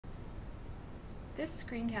This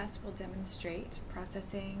screencast will demonstrate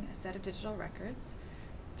processing a set of digital records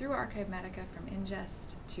through Archivematica from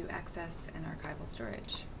ingest to access and archival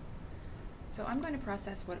storage. So I'm going to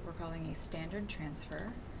process what we're calling a standard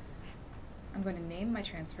transfer. I'm going to name my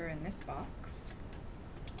transfer in this box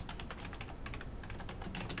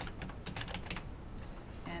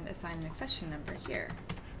and assign an accession number here.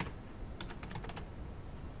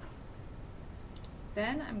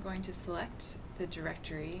 Then I'm going to select the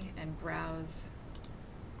directory and browse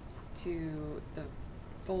to the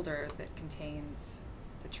folder that contains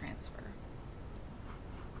the transfer.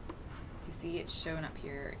 As you see, it's shown up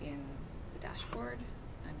here in the dashboard.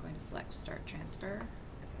 I'm going to select Start Transfer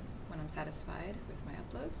when I'm satisfied with my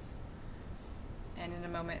uploads. And in a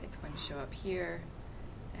moment, it's going to show up here,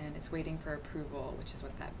 and it's waiting for approval, which is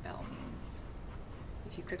what that bell means.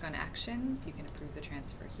 If you click on Actions, you can approve the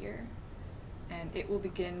transfer here. And it will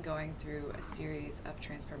begin going through a series of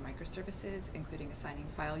transfer microservices, including assigning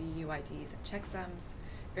file UUIDs and checksums,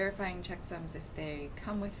 verifying checksums if they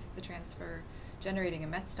come with the transfer, generating a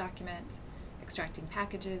METS document, extracting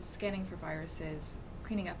packages, scanning for viruses,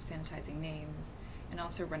 cleaning up sanitizing names, and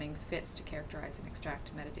also running fits to characterize and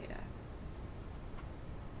extract metadata.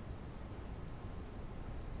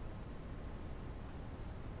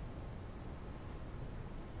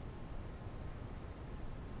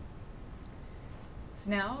 So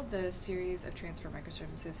now the series of transfer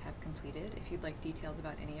microservices have completed. If you'd like details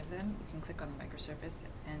about any of them, you can click on the microservice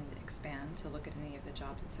and expand to look at any of the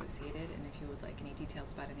jobs associated. And if you would like any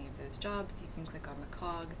details about any of those jobs, you can click on the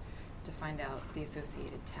cog to find out the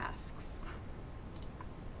associated tasks.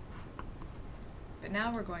 But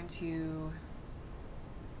now we're going to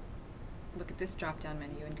look at this drop-down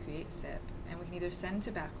menu and create a SIP. And we can either send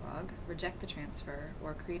to backlog, reject the transfer,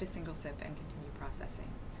 or create a single SIP and continue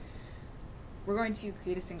processing. We're going to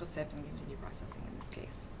create a single SIP and continue processing in this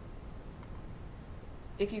case.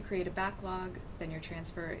 If you create a backlog, then your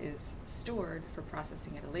transfer is stored for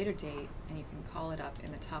processing at a later date, and you can call it up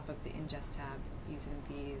in the top of the ingest tab using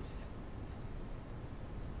these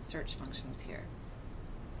search functions here.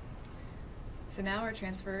 So now our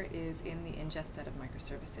transfer is in the ingest set of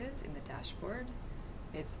microservices in the dashboard.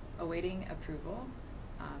 It's awaiting approval.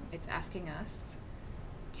 It's asking us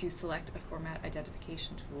to select a format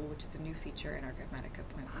identification tool, which is a new feature in Archivematica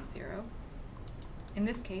 0.10. In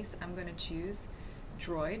this case, I'm going to choose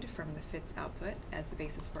Droid from the FITS output as the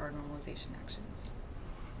basis for our normalization actions.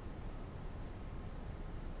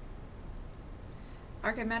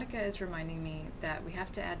 Archivematica is reminding me that we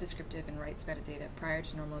have to add descriptive and rights metadata prior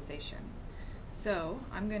to normalization. So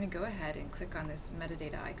I'm going to go ahead and click on this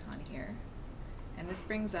metadata icon here, and this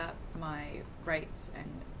brings up my rights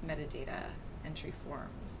and metadata entry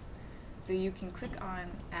forms. So you can click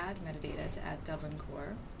on Add Metadata to add Dublin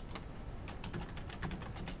Core.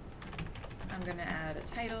 I'm going to add a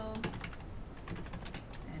title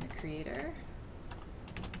and a creator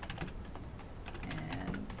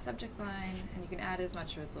and subject line, and you can add as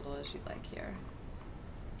much or as little as you'd like here.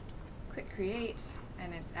 Click Create,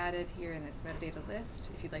 and it's added here in this metadata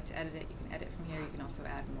list. If you'd like to edit it, you can edit from here. You can also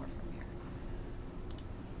add more from here.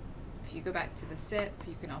 If you go back to the SIP,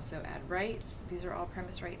 you can also add rights. These are all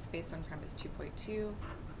premise rights based on premise 2.2.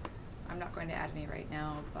 I'm not going to add any right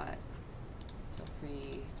now, but feel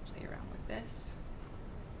free to play around with this.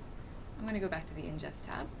 I'm going to go back to the ingest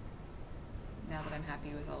tab. Now that I'm happy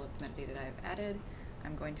with all of the metadata I've added,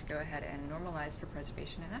 I'm going to go ahead and normalize for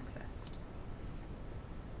preservation and access.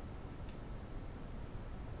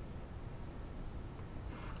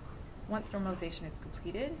 Once normalization is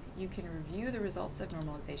completed, you can review the results of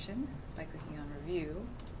normalization by clicking on Review.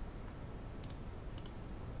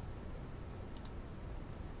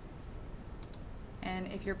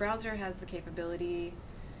 And if your browser has the capability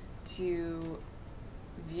to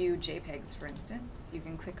view JPEGs, for instance, you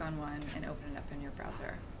can click on one and open it up in your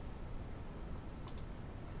browser.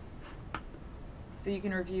 So you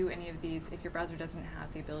can review any of these. If your browser doesn't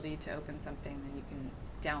have the ability to open something, then you can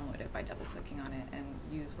download it by double-clicking on it and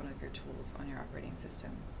use one of your tools on your operating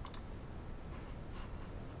system.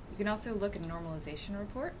 You can also look at a normalization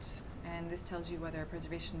report, and this tells you whether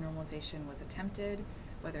preservation normalization was attempted,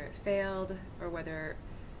 whether it failed, or whether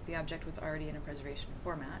the object was already in a preservation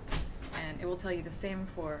format. And it will tell you the same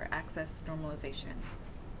for access normalization.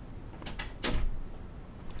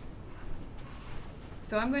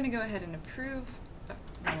 So I'm going to go ahead and approve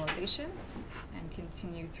normalization and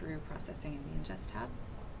continue through processing in the ingest tab.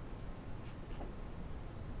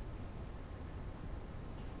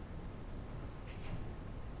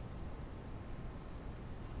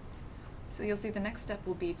 So you'll see the next step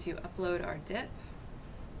will be to upload our DIP,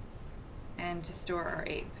 and to store our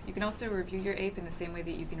ape. You can also review your ape in the same way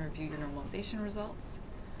that you can review your normalization results.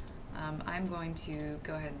 I'm going to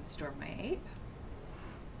go ahead and store my ape.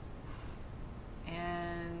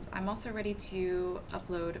 And I'm also ready to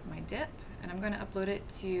upload my dip, and I'm going to upload it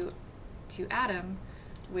to Atom,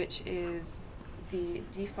 which is the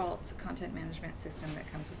default content management system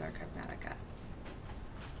that comes with Archivematica.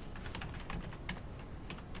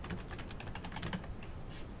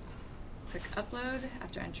 Click Upload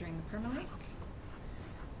after entering the permalink,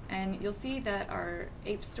 and you'll see that our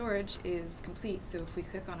ape storage is complete. So if we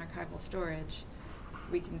click on Archival Storage,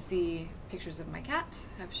 we can see pictures of my cat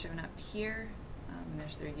have shown up here.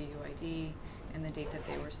 There's their UUID and the date that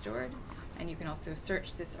they were stored. And you can also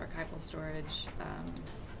search this archival storage.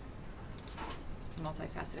 It's a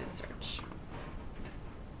multifaceted search.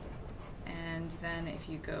 And then if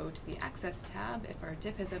you go to the Access tab, if our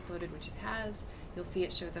dip has uploaded, which it has, you'll see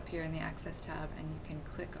it shows up here in the Access tab, and you can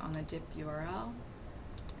click on the dip URL,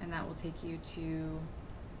 and that will take you to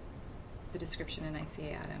the description in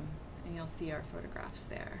ICA Atom, and you'll see our photographs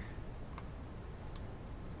there.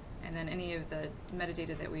 And then any of the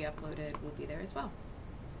metadata that we uploaded will be there as well.